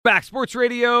Back Sports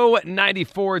Radio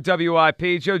 94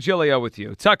 WIP. Joe Giglio with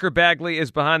you. Tucker Bagley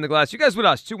is behind the glass. You guys with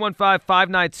us,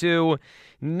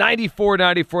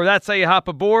 215-592-9494. That's how you hop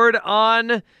aboard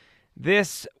on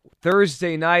this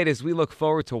Thursday night as we look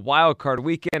forward to Wild Card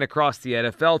Weekend across the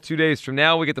NFL. 2 days from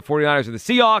now, we get the 49ers and the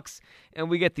Seahawks, and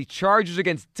we get the Chargers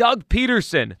against Doug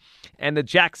Peterson and the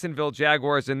Jacksonville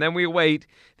Jaguars. And then we await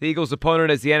the Eagles' opponent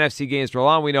as the NFC games roll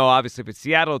on. We know, obviously, if it's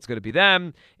Seattle, it's going to be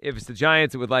them. If it's the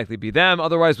Giants, it would likely be them.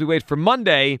 Otherwise, we wait for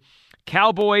Monday,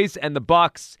 Cowboys and the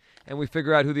Bucs, and we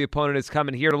figure out who the opponent is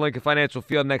coming here to Lincoln Financial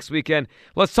Field next weekend.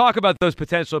 Let's talk about those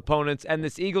potential opponents and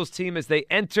this Eagles team as they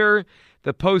enter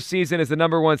the postseason as the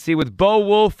number one seed with Bo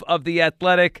Wolf of The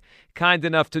Athletic, kind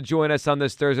enough to join us on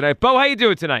this Thursday night. Bo, how you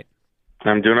doing tonight?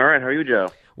 I'm doing all right. How are you, Joe?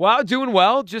 Well, doing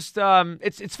well. Just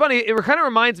it's funny. It kind of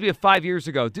reminds me of 5 years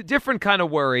ago. Different kind of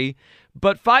worry,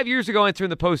 but 5 years ago, entering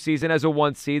the postseason as a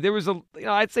one seed, there was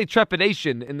I'd say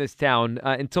trepidation in this town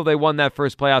until they won that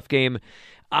first playoff game.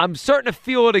 I'm starting to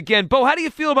feel it again. Bo, how do you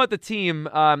feel about the team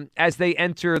as they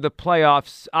enter the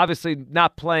playoffs? Obviously,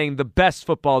 not playing the best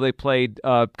football they played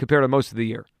compared to most of the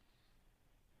year.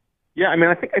 Yeah, I mean,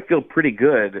 I think I feel pretty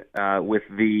good with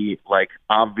the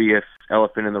obvious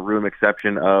elephant in the room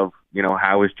exception of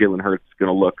how is Jalen Hurts going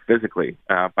to look physically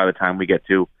by the time we get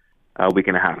to a week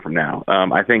and a half from now.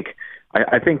 I think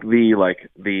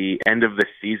the end of the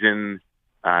season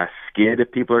skid,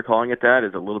 if people are calling it that,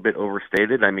 is a little bit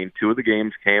overstated. I mean, 2 of the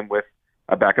games came with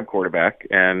a backup quarterback,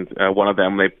 and one of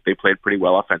them they played pretty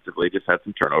well offensively, just had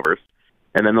some turnovers.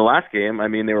 And then the last game, I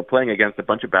mean, they were playing against a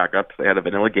bunch of backups. They had a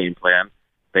vanilla game plan.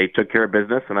 They took care of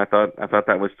business, and I thought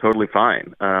that was totally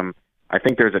fine. I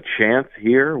think there's a chance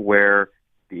here where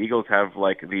the Eagles have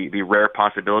the rare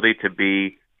possibility to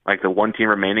be the one team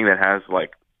remaining that has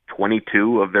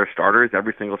 22 of their starters,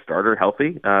 every single starter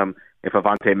healthy. If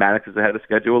Avonte Maddox is ahead of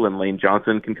schedule and Lane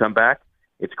Johnson can come back,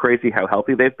 it's crazy how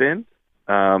healthy they've been.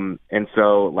 And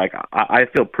so I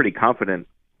feel pretty confident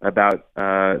about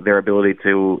their ability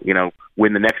to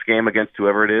win the next game against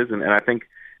whoever it is, and I think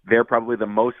they're probably the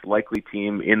most likely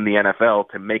team in the NFL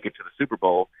to make it to the Super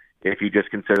Bowl if you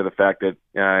just consider the fact that,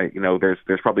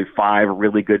 there's probably 5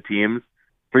 really good teams.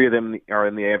 3 of them are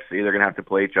in the AFC. They're going to have to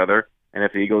play each other. And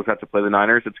if the Eagles have to play the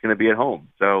Niners, it's going to be at home.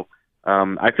 So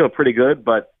I feel pretty good.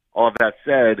 But all of that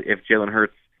said, if Jalen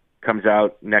Hurts comes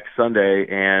out next Sunday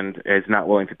and is not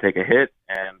willing to take a hit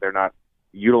and they're not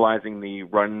utilizing the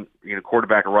run,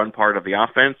 quarterback run part of the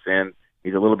offense, and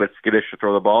he's a little bit skittish to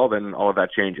throw the ball, then all of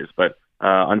that changes. But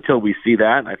until we see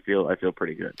that, I feel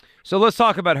pretty good. So let's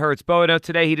talk about Hurts. Bo, I know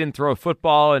today he didn't throw a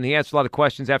football, and he answered a lot of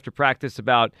questions after practice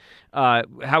about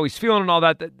how he's feeling and all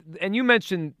that. And you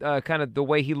mentioned kind of the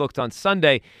way he looked on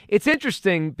Sunday. It's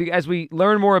interesting as we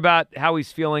learn more about how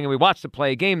he's feeling, and we watched him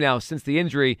play a game now since the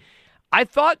injury. I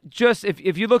thought just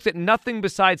if you looked at nothing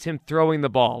besides him throwing the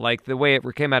ball, like the way it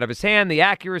came out of his hand, the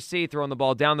accuracy, throwing the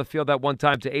ball down the field that one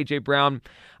time to A.J. Brown,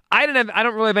 I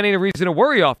don't really have any reason to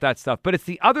worry off that stuff, but it's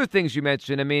the other things you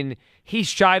mentioned. I mean, he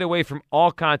shied away from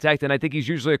all contact, and I think he's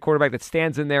usually a quarterback that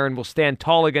stands in there and will stand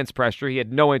tall against pressure. He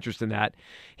had no interest in that.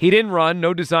 He didn't run,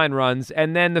 no design runs,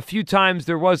 and then the few times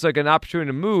there was an opportunity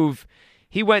to move,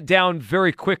 he went down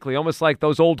very quickly, almost like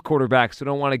those old quarterbacks who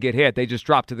don't want to get hit. They just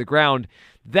drop to the ground.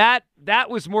 That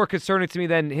was more concerning to me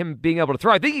than him being able to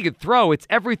throw. I think he could throw. It's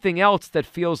everything else that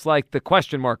feels like the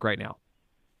question mark right now.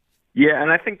 Yeah,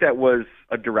 and I think that was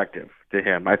a directive to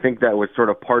him. I think that was sort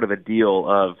of part of the deal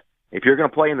of, if you're going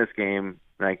to play in this game,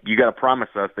 you got to promise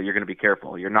us that you're going to be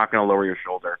careful. You're not going to lower your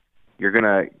shoulder. You're going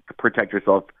to protect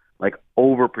yourself,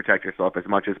 overprotect yourself as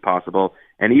much as possible.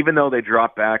 And even though they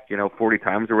dropped back, 40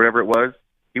 times or whatever it was,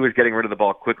 he was getting rid of the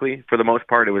ball quickly. For the most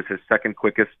part, it was his second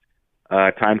quickest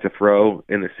time to throw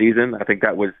in the season. I think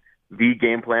that was the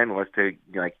game plan, was to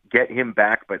get him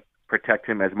back but protect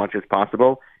him as much as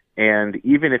possible. And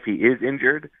even if he is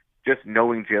injured, just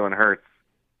knowing Jalen Hurts,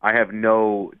 I have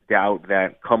no doubt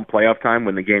that come playoff time,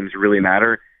 when the games really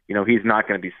matter, he's not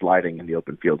going to be sliding in the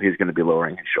open field. He's going to be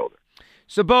lowering his shoulder.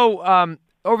 So, Bo,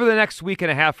 over the next week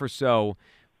and a half or so,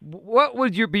 what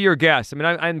would be your guess? I mean,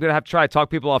 I'm going to have to try to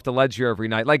talk people off the ledge here every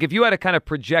night. If you had to kind of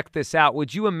project this out,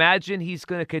 would you imagine he's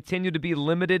going to continue to be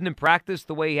limited in practice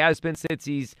the way he has been since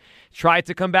he's tried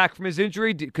to come back from his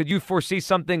injury? Could you foresee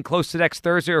something close to next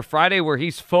Thursday or Friday where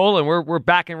he's full and we're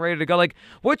back and ready to go?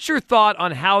 What's your thought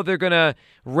on how they're going to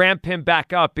ramp him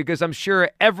back up? Because I'm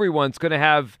sure everyone's going to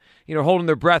have, holding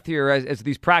their breath here as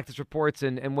these practice reports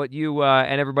and what you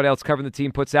and everybody else covering the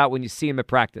team puts out when you see him at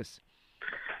practice.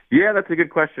 Yeah, that's a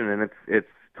good question, and it's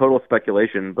total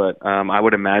speculation, but I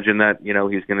would imagine that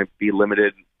he's going to be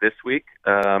limited this week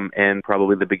and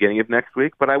probably the beginning of next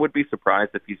week. But I would be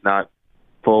surprised if he's not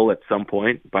full at some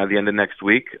point by the end of next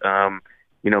week.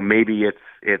 Maybe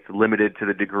it's limited to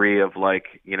the degree of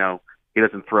he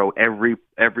doesn't throw every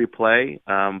play,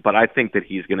 but I think that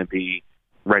he's going to be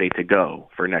ready to go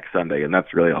for next Sunday, and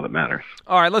that's really all that matters.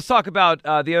 All right, let's talk about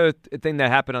the other thing that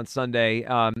happened on Sunday,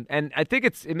 and I think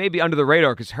it may be under the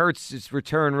radar because Hurts'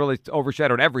 return really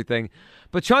overshadowed everything.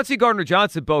 But Chauncey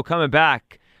Gardner-Johnson, Bo, coming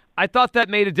back, I thought that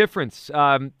made a difference,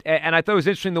 and I thought it was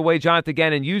interesting the way Jonathan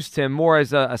Gannon used him more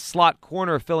as a slot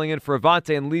corner filling in for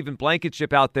Avonte and leaving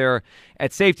Blankenship out there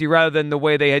at safety rather than the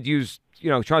way they had used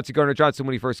Chauncey Gardner-Johnson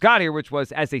when he first got here, which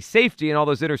was as a safety and all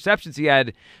those interceptions he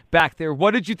had back there.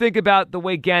 What did you think about the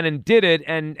way Gannon did it,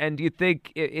 and do you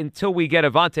think until we get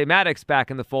Avonte Maddox back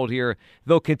in the fold here,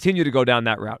 they'll continue to go down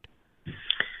that route?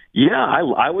 Yeah, I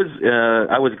was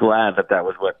glad that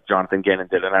was what Jonathan Gannon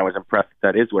did, and I was impressed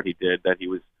that is what he did, that he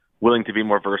was willing to be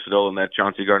more versatile and that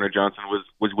Chauncey Gardner-Johnson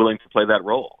was willing to play that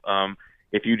role.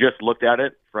 If you just looked at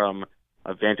it from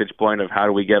a vantage point of how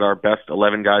do we get our best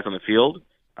 11 guys on the field,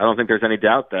 I don't think there's any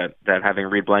doubt that having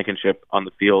Reed Blankenship on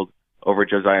the field over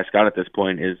Josiah Scott at this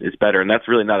point is better. And that's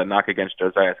really not a knock against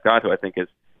Josiah Scott, who I think has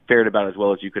fared about as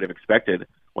well as you could have expected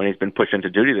when he's been pushed into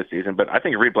duty this season. But I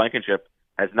think Reed Blankenship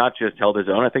has not just held his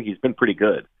own. I think he's been pretty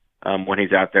good when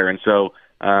he's out there. And so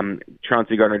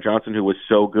Chauncey Gardner-Johnson, who was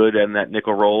so good in that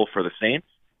nickel role for the Saints,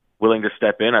 willing to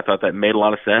step in, I thought that made a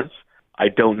lot of sense. I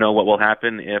don't know what will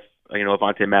happen if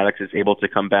Avonte Maddox is able to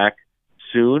come back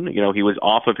soon. He was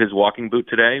off of his walking boot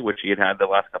today, which he had the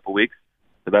last couple of weeks.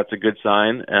 So that's a good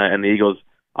sign. And the Eagles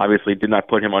obviously did not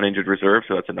put him on injured reserve,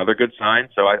 so that's another good sign.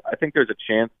 So I think there's a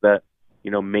chance that,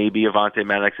 maybe Avonte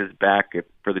Maddox is back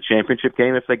for the championship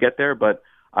game if they get there. But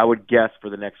I would guess for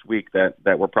the next week that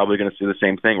we're probably going to see the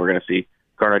same thing. We're going to see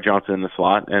Gardner-Johnson in the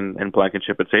slot and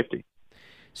Blankenship at safety.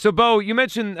 So, Bo, you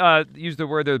mentioned, used the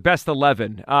word, the best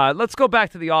 11. Let's go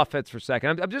back to the offense for a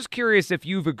second. I'm just curious if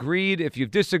you've agreed, if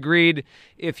you've disagreed,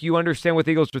 if you understand what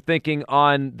the Eagles were thinking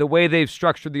on the way they've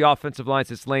structured the offensive line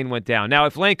since Lane went down. Now,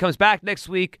 if Lane comes back next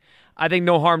week, I think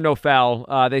no harm, no foul.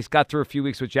 They got through a few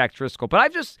weeks with Jack Driscoll.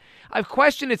 But I've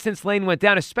questioned it since Lane went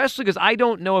down, especially because I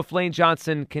don't know if Lane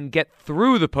Johnson can get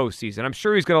through the postseason. I'm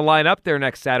sure he's going to line up there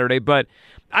next Saturday, but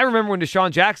I remember when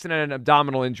Deshaun Jackson had an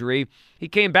abdominal injury. He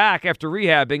came back after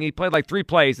rehabbing. He played like 3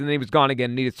 plays, and then he was gone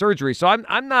again and needed surgery. So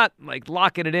I'm not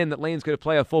locking it in that Lane's going to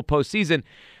play a full postseason.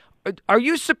 Are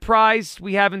you surprised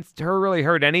we haven't really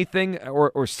heard anything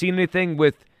or seen anything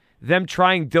with them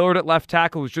trying Dillard at left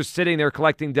tackle, who's just sitting there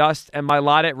collecting dust, and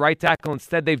Mailata at right tackle?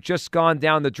 Instead, they've just gone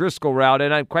down the Driscoll route,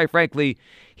 and quite frankly,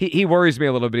 he worries me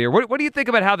a little bit here. What do you think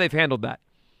about how they've handled that?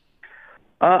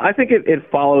 I think it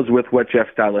follows with what Jeff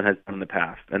Stoutland has done in the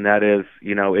past, and that is,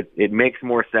 it makes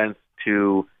more sense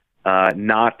to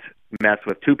not mess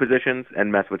with 2 positions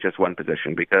and mess with just 1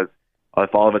 position, because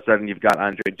if all of a sudden you've got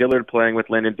Andre Dillard playing with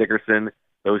Landon Dickerson,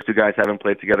 those 2 guys haven't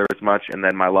played together as much, and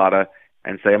then Mailata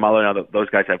and Seumalo, now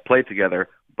those guys have played together,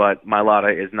 but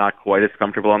Mailata is not quite as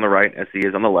comfortable on the right as he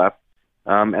is on the left.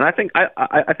 And I think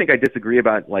I disagree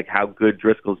about how good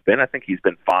Driscoll's been. I think he's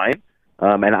been fine,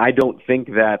 and I don't think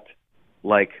that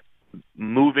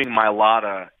moving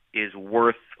Mailata is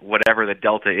worth whatever the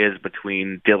delta is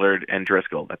between Dillard and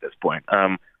Driscoll at this point.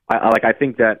 I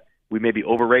think that we maybe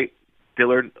overrate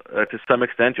Dillard to some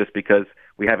extent just because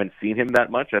we haven't seen him that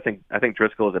much. I think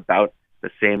Driscoll is about the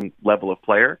same level of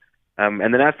player.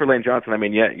 And then as for Lane Johnson,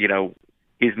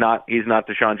 he's not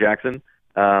Deshaun Jackson.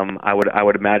 I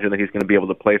would imagine that he's going to be able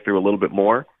to play through a little bit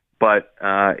more, but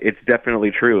it's definitely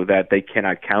true that they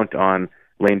cannot count on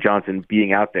Lane Johnson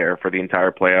being out there for the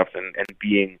entire playoffs and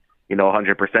being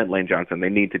 100% Lane Johnson. They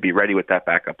need to be ready with that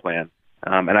backup plan.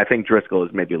 And I think Driscoll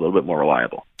is maybe a little bit more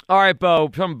reliable. All right, Bo.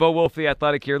 From Bo Wolf, The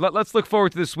Athletic here. Let's look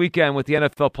forward to this weekend with the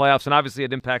NFL playoffs, and obviously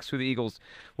it impacts who the Eagles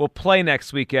will play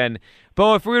next weekend.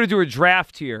 Bo, if we were to do a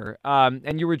draft here,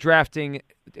 and you were drafting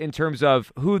in terms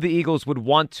of who the Eagles would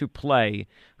want to play,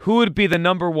 who would be the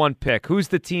number 1 pick? Who's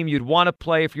the team you'd want to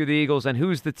play if you're the Eagles, and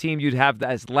who's the team you'd have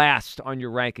as last on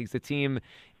your rankings? The team,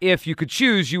 if you could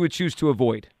choose, you would choose to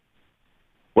avoid.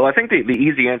 Well, I think the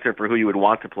easy answer for who you would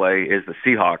want to play is the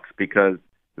Seahawks, because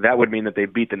that would mean that they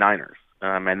beat the Niners.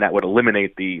 And that would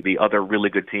eliminate the other really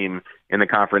good team in the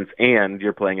conference, and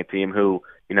you're playing a team who,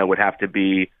 would have to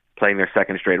be playing their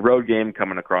second straight road game,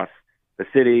 coming across the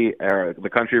city, or the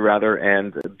country rather,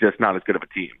 and just not as good of a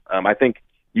team. I think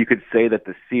you could say that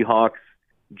the Seahawks,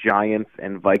 Giants,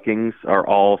 and Vikings are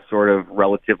all sort of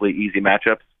relatively easy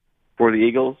matchups for the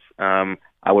Eagles.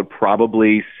 I would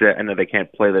probably say, I know they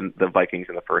can't play the Vikings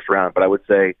in the first round, but I would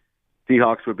say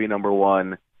Seahawks would be number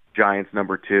 1, Giants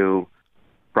number 2,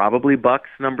 probably Bucks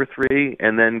number 3,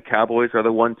 and then Cowboys are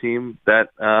the 1 team that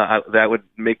would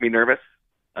make me nervous.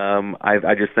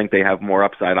 I just think they have more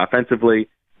upside offensively.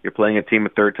 You're playing a team a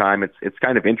third time. It's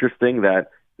kind of interesting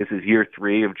that this is year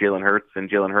 3 of Jalen Hurts, and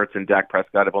Jalen Hurts and Dak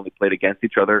Prescott have only played against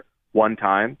each other one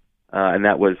time, and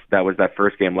that was that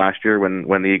first game last year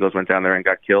when the Eagles went down there and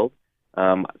got killed.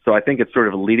 So I think it's sort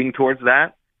of leading towards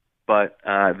that, but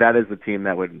that is the team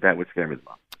that would scare me the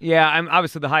most. Yeah, I'm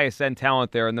obviously the highest end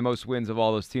talent there and the most wins of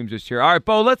all those teams this year. All right,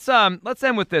 Bo, let's end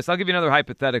with this. I'll give you another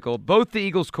hypothetical. Both the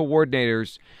Eagles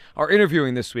coordinators are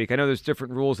interviewing this week. I know there's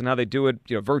different rules in how they do it,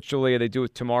 virtually, or they do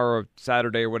it tomorrow or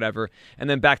Saturday or whatever, and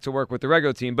then back to work with the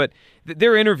regular team. But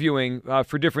they're interviewing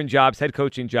for different jobs, head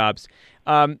coaching jobs.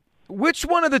 Which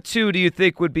one of the two do you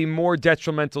think would be more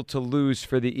detrimental to lose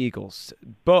for the Eagles?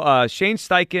 Shane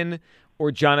Steichen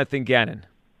or Jonathan Gannon?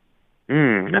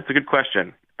 That's a good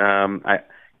question.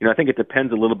 I think it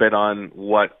depends a little bit on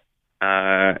what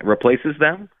replaces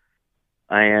them.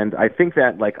 And I think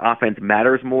that offense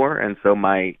matters more, and so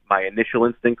my initial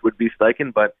instinct would be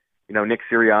Steichen, but Nick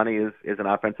Sirianni is an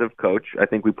offensive coach. I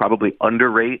think we probably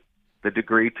underrate the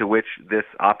degree to which this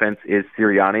offense is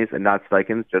Sirianni's and not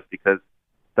Steichen's, just because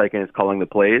Steichen is calling the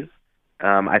plays.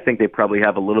 I think they probably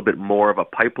have a little bit more of a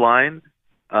pipeline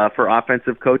for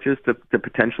offensive coaches to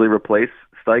potentially replace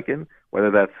Steichen, whether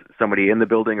that's somebody in the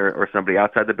building or somebody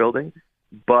outside the building.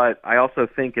 But I also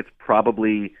think it's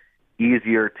probably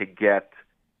easier to get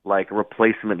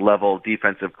replacement level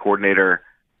defensive coordinator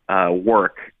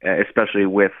work, especially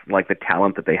with the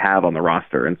talent that they have on the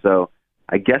roster. And so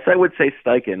I guess I would say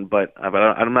Steichen, but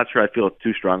I'm not sure I feel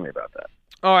too strongly about that.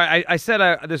 All right, I said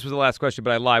this was the last question,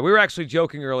 but I lied. We were actually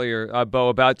joking earlier, Bo,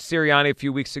 about Sirianni a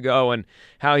few weeks ago and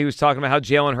how he was talking about how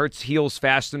Jalen Hurts heals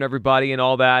faster than everybody and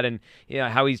all that, and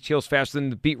how he heals faster than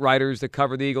the beat writers that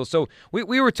cover the Eagles. So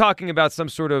we were talking about some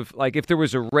sort of, if there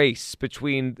was a race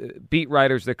between beat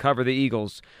writers that cover the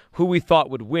Eagles, who we thought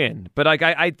would win. But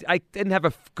I didn't have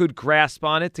a good grasp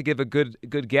on it to give a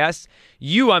good guess.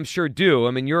 You, I'm sure, do.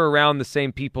 I mean, you're around the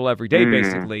same people every day,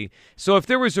 basically. So if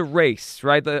there was a race,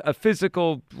 right, a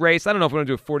physical race, I don't know if we're going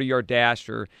to do a 40-yard dash,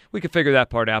 or we could figure that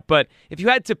part out. But if you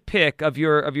had to pick of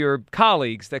your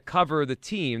colleagues that cover the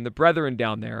team, the brethren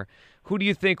down there, who do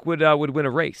you think would win a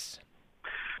race?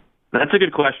 That's a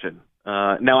good question.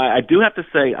 Now, I do have to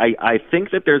say, I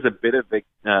think that there's a bit of a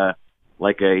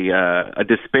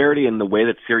disparity in the way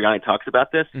that Sirianni talks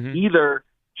about this. Mm-hmm. Either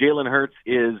Jalen Hurts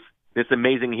is this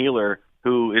amazing healer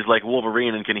who is like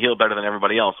Wolverine and can heal better than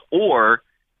everybody else, or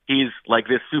he's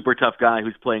this super tough guy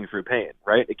who's playing through pain,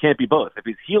 right? It can't be both. If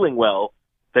he's healing well,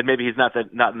 then maybe he's not in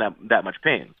that much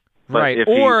pain. But right,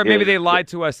 or maybe they lied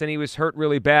to us and he was hurt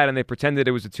really bad and they pretended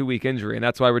it was a 2-week injury, and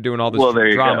that's why we're doing all this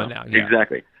drama now. Yeah.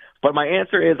 Exactly. But my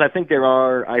answer is I think there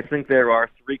are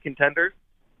 3 contenders.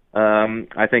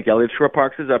 I think Elliot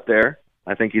Shorr-Parks is up there.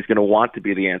 I think he's going to want to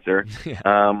be the answer.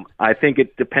 Yeah. I think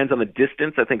it depends on the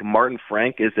distance. I think Martin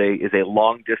Frank is a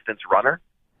long distance runner.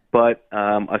 But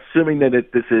assuming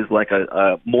that this is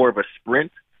a more of a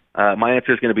sprint, my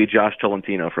answer is going to be Josh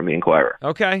Tolentino from the Inquirer.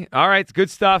 Okay. All right. Good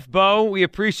stuff, Bo. We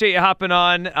appreciate you hopping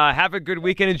on. Have a good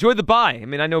weekend. Enjoy the bye. I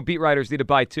mean, I know beat writers need a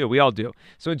bye too. We all do.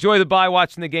 So enjoy the bye,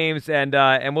 watching the games, and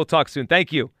we'll talk soon.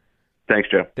 Thank you. Thanks,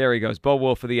 Joe. There he goes. Bo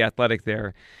Wolf of The Athletic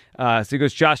there. So he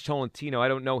goes, Josh Tolentino. I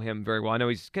don't know him very well. I know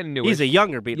he's kind of new. He's a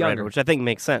younger beat writer, which I think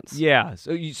makes sense. Yeah.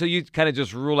 So you kind of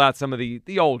just rule out some of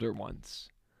the older ones.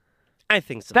 I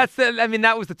think so.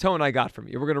 That was the tone I got from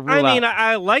you. We're going to rule out.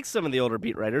 I like some of the older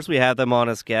beat writers. We have them on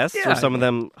as guests, or some of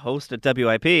them host at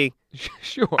WIP.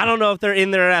 Sure. I don't know if they're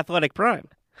in their athletic prime.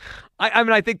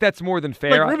 I think that's more than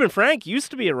fair. Reuben Frank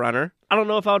used to be a runner. I don't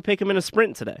know if I would pick him in a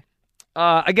sprint today.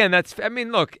 Again,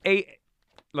 look,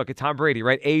 it's Tom Brady,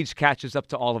 right? Age catches up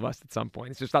to all of us at some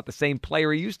point. It's just not the same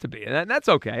player he used to be, and that's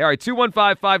okay. All right,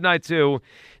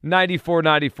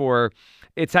 215-592-9494.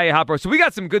 It's how you hop. So we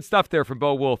got some good stuff there from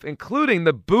Bo Wolf, including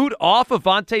the boot off of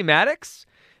Avonte Maddox.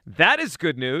 That is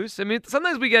good news. I mean,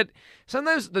 sometimes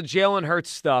the Jalen Hurts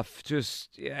stuff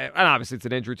and obviously it's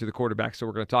an injury to the quarterback, so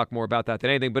we're going to talk more about that than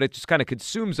anything, but it just kind of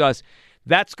consumes us.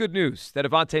 That's good news that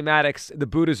Avonte Maddox, the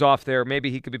boot is off there.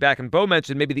 Maybe he could be back. And Bo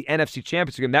mentioned maybe the NFC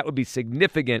Championship game. That would be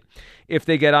significant if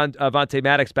they get on Avonte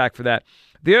Maddox back for that.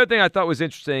 The other thing I thought was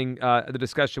interesting, the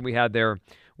discussion we had there,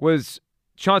 was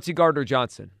Chauncey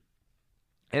Gardner-Johnson.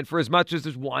 And for as much as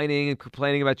there's whining and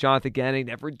complaining about Jonathan Gannon, he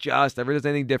never adjusts, never does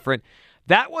anything different.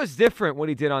 That was different what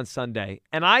he did on Sunday.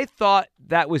 And I thought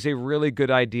that was a really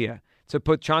good idea, to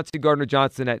put Chauncey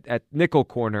Gardner-Johnson at nickel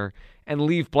corner and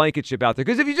leave Blankenship out there.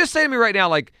 Because if you just say to me right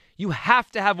now, you have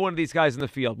to have one of these guys in the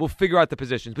field, we'll figure out the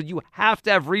positions, but you have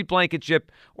to have Reed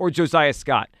Blankenship or Josiah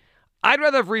Scott. I'd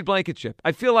rather have Reed Blankenship.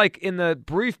 I feel like in the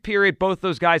brief period both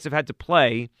those guys have had to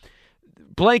play,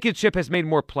 Blankenship has made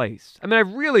more plays. I mean, I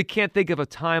really can't think of a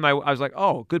time I was like,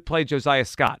 oh, good play, Josiah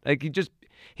Scott. Like,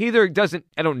 he either doesn't,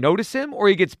 I don't notice him, or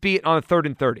he gets beat on a 3rd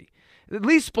and 30. At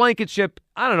least Blankenship,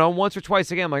 I don't know, once or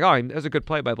twice again, I'm like, oh, that was a good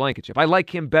play by Blankenship. I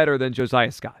like him better than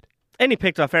Josiah Scott. And he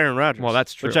picked off Aaron Rodgers. Well,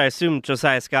 that's true. Which I assume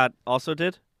Josiah Scott also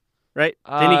did, right?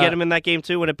 Didn't he get him in that game,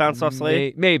 too, when it bounced off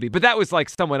Slade? Maybe, but that was like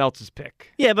someone else's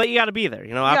pick. Yeah, but you got to be there.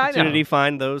 Opportunity,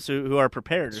 find those who are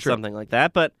prepared or something like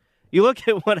that. But you look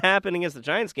at what happened against the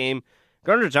Giants game,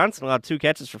 Gardner Johnson allowed 2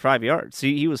 catches for 5 yards.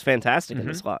 He was fantastic in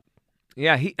the slot.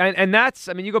 Yeah, and that's,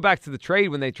 I mean, you go back to the trade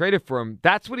when they traded for him,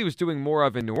 that's what he was doing more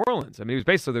of in New Orleans. I mean, he was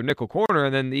basically their nickel corner,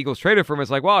 and then the Eagles traded for him.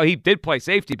 It's like, well, he did play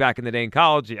safety back in the day in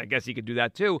college. I guess he could do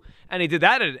that too. And he did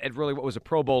that at really what was a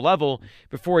Pro Bowl level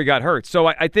before he got hurt. So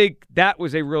I think that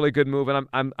was a really good move, and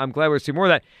I'm glad we're seeing more of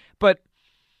that. But,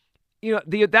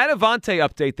 that Avonte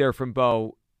update there from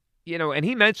Bo, and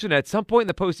he mentioned at some point in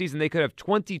the postseason they could have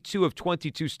 22 of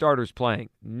 22 starters playing.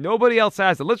 Nobody else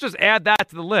has it. Let's just add that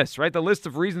to the list, right? The list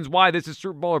of reasons why this is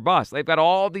Super Bowl or bust. They've got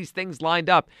all these things lined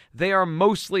up. They are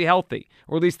mostly healthy,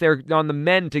 or at least they're on the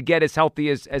mend to get as healthy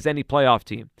as any playoff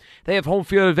team. They have home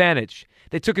field advantage.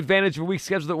 They took advantage of a weak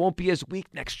schedule that won't be as weak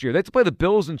next year. They have to play the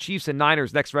Bills and Chiefs and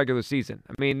Niners next regular season.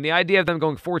 I mean, the idea of them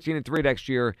going 14-3 next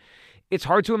year, it's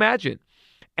hard to imagine.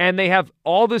 And they have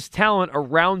all this talent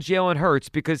around Jalen Hurts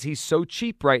because he's so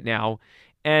cheap right now.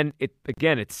 And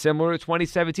it's similar to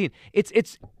 2017.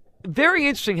 It's very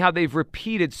interesting how they've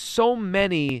repeated so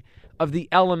many of the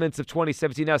elements of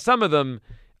 2017. Now, some of them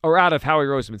are out of Howie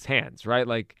Roseman's hands, right?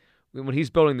 Like when he's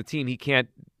building the team,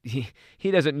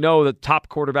 he doesn't know that top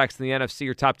quarterbacks in the NFC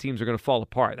or top teams are going to fall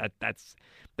apart. That's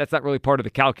not really part of the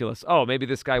calculus. Oh, maybe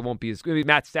this guy won't be as good. Maybe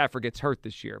Matt Stafford gets hurt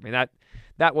this year. I mean,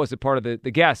 that wasn't part of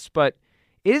the guess, but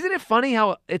isn't it funny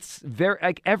how it's very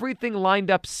like everything lined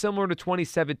up similar to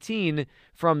 2017,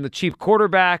 from the cheap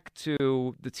quarterback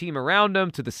to the team around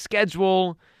him to the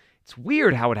schedule? It's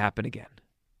weird how it happened again.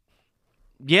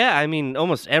 Yeah, I mean,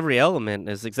 almost every element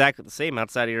is exactly the same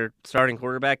outside of your starting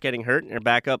quarterback getting hurt and your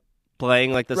backup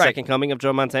playing like the second coming of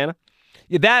Joe Montana.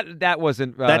 Yeah, that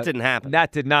wasn't... that didn't happen.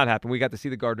 That did not happen. We got to see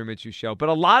the Gardner Minshew show. But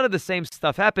a lot of the same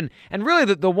stuff happened. And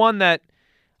really the one that...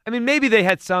 I mean, maybe they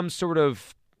had some sort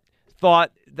of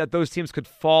thought that those teams could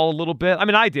fall a little bit. I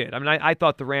mean, I did. I mean, I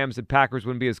thought the Rams and Packers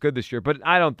wouldn't be as good this year, but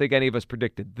I don't think any of us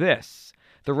predicted this.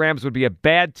 The Rams would be a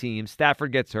bad team.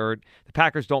 Stafford gets hurt. The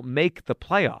Packers don't make the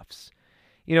playoffs.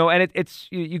 And it's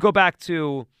you go back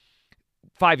to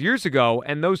 5 years ago,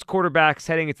 and those quarterbacks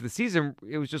heading into the season,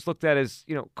 it was just looked at as,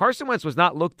 Carson Wentz was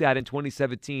not looked at in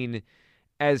 2017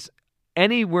 as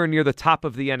anywhere near the top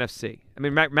of the NFC. I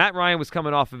mean, Matt Ryan was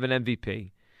coming off of an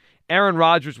MVP. Aaron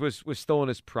Rodgers was still in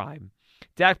his prime.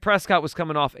 Dak Prescott was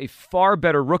coming off a far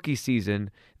better rookie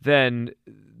season than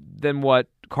what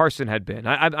Carson had been.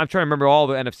 I'm trying to remember all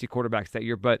the NFC quarterbacks that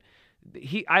year, but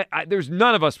there's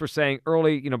none of us were saying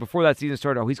early, before that season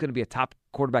started, oh, he's going to be a top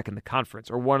quarterback in the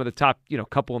conference or one of the top,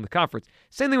 couple in the conference.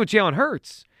 Same thing with Jalen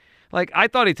Hurts. Like, I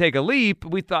thought he'd take a leap.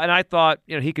 I thought,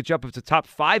 he could jump up to top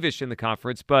 5-ish in the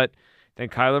conference, but then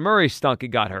Kyler Murray stunk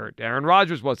and got hurt. Aaron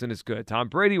Rodgers wasn't as good. Tom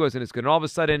Brady wasn't as good. And all of a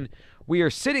sudden, we are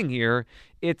sitting here.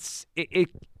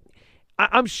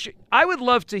 I would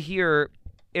love to hear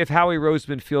if Howie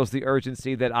Roseman feels the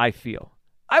urgency that I feel.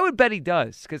 I would bet he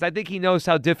does, because I think he knows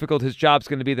how difficult his job's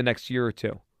going to be the next year or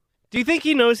two. Do you think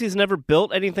he knows he's never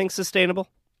built anything sustainable?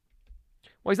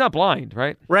 Well, he's not blind,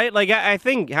 right? Right. Like, I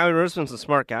think Howie Roseman's a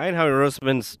smart guy, and Howie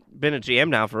Roseman's been a GM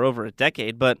now for over a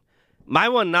decade, but my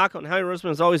one knock on Howie Roseman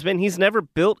has always been he's never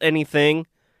built anything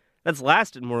that's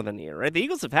lasted more than a year, right? The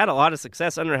Eagles have had a lot of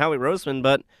success under Howie Roseman,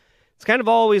 but it's kind of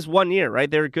always 1 year, right?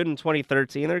 They were good in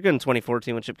 2013. They were good in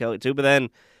 2014 with Chip Kelly, too, but then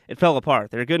it fell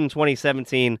apart. They were good in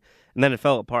 2017, and then it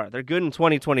fell apart. They're good in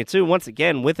 2022, once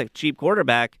again, with a cheap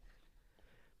quarterback.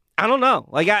 I don't know.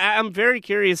 Like, I'm very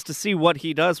curious to see what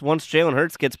he does once Jalen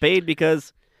Hurts gets paid,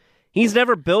 because he's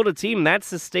never built a team that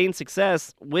sustained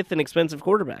success with an expensive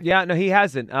quarterback. Yeah, no, he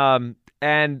hasn't.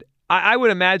 And I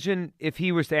would imagine if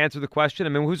he was to answer the question, I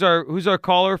mean, who's our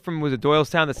caller from, was it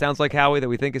Doylestown that sounds like Howie, that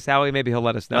we think is Howie? Maybe he'll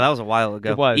let us know. No, that was a while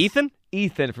ago. It was. Ethan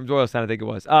from Doylestown, I think it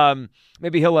was.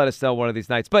 Maybe he'll let us know one of these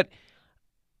nights. But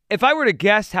if I were to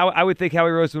guess, how I would think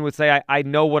Howie Roseman would say, I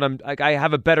know what I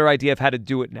have a better idea of how to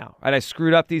do it now. Right? I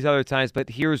screwed up these other times, but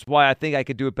here's why I think I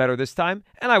could do it better this time.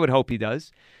 And I would hope he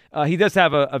does. He does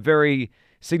have a very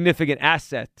significant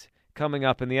asset coming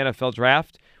up in the NFL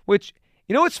draft, which,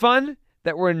 what's fun?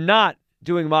 That we're not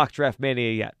doing Mock Draft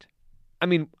Mania yet. I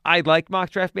mean, I like Mock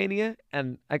Draft Mania,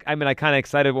 and I kind of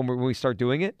excited when we start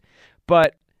doing it.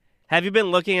 But have you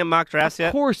been looking at mock drafts yet?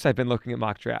 Of course I've been looking at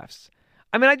mock drafts.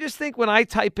 I mean, I just think when I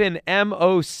type in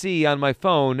MOC on my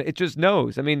phone, it just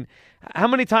knows. I mean, how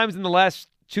many times in the last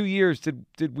 2 years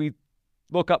did we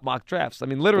look up mock drafts? I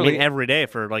mean, literally every day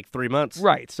for like 3 months.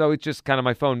 Right. So it's just kind of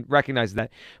my phone recognizes that.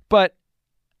 But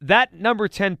that number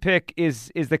 10 pick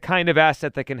is the kind of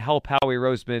asset that can help Howie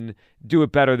Roseman do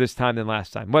it better this time than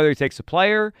last time. Whether he takes a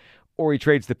player or he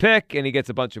trades the pick and he gets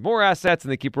a bunch of more assets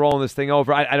and they keep rolling this thing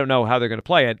over. I don't know how they're going to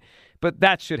play it, but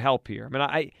that should help here. I mean,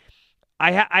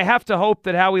 I have to hope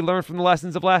that Howie learned from the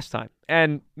lessons of last time.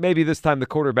 And maybe this time the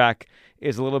quarterback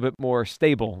is a little bit more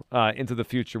stable into the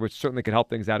future, which certainly could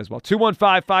help things out as well.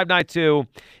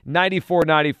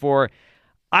 215-592-9494.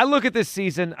 I look at this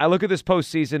season, I look at this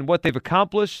postseason, what they've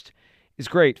accomplished is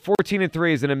great.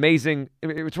 14-3 is an amazing,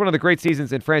 it's one of the great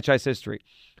seasons in franchise history.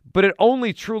 But it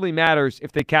only truly matters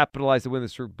if they capitalize to win the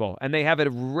Super Bowl. And they have a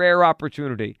rare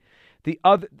opportunity.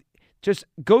 Just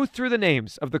go through the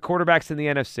names of the quarterbacks in the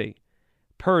NFC.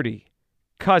 Purdy,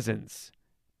 Cousins,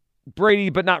 Brady,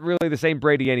 but not really the same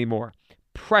Brady anymore.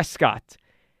 Prescott,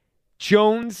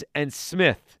 Jones and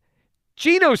Smith,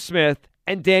 Geno Smith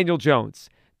and Daniel Jones.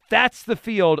 That's the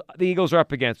field the Eagles are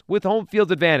up against with home field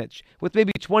advantage, with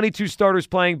maybe 22 starters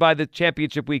playing by the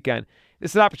championship weekend.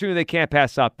 This is an opportunity they can't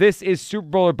pass up. This is Super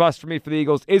Bowl or bust for me for the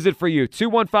Eagles. Is it for you?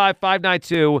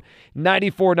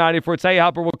 215-592-9494. Tell you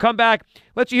Hopper. We'll come back.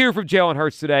 Let you hear from Jalen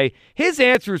Hurts today. His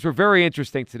answers were very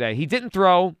interesting today. He didn't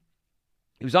throw.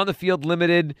 He was on the field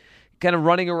limited, kind of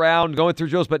running around, going through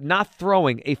drills, but not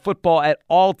throwing a football at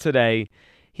all today.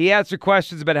 He answered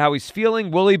questions about how he's feeling.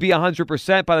 Will he be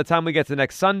 100% by the time we get to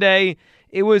next Sunday?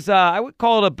 It was, I would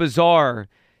call it a bizarre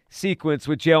sequence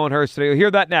with Jalen Hurts today. You'll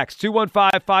hear that next.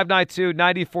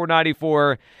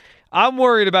 215-592-9494. I'm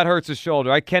worried about Hurts' shoulder.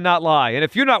 I cannot lie. And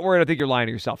if you're not worried, I think you're lying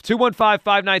to yourself.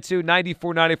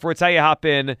 215-592-9494. It's how you hop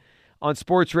in on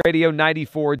Sports Radio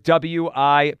 94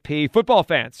 WIP. Football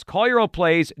fans, call your own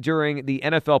plays during the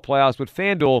NFL playoffs with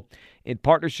FanDuel in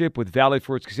partnership with Valley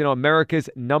Forge Casino, America's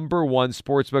 #1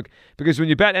 sportsbook. Because when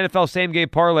you bet NFL same-game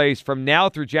parlays from now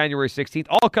through January 16th,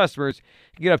 all customers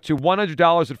can get up to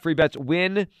 $100 in free bets,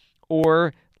 win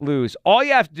or lose. All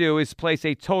you have to do is place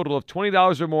a total of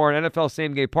 $20 or more on NFL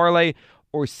same-game parlay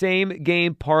or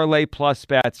same-game parlay plus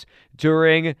bets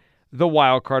during the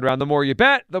wild card round. The more you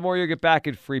bet, the more you get back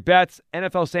in free bets.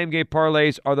 NFL same-game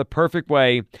parlays are the perfect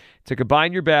way to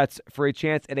combine your bets for a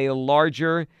chance at a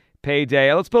larger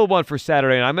payday. Let's build one for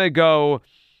Saturday. And I'm going to go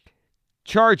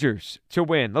Chargers to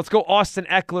win. Let's go Austin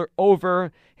Eckler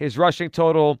over his rushing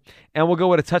total. And we'll go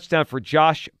with a touchdown for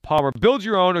Josh Palmer. Build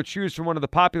your own or choose from one of the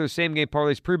popular same-game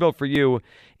parlays pre-built for you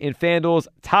in FanDuel's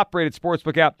top-rated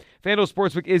sportsbook app. FanDuel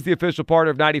Sportsbook is the official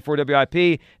partner of 94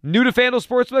 WIP. New to FanDuel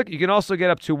Sportsbook, you can also get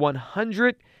up to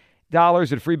 $100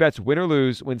 in free bets, win or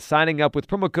lose, when signing up with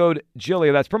promo code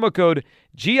GILIO. That's promo code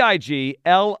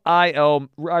GIGLIO. I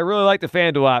really like the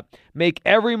FanDuel app. Make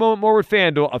every moment more with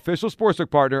FanDuel, official sportsbook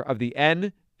partner of the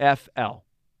NFL.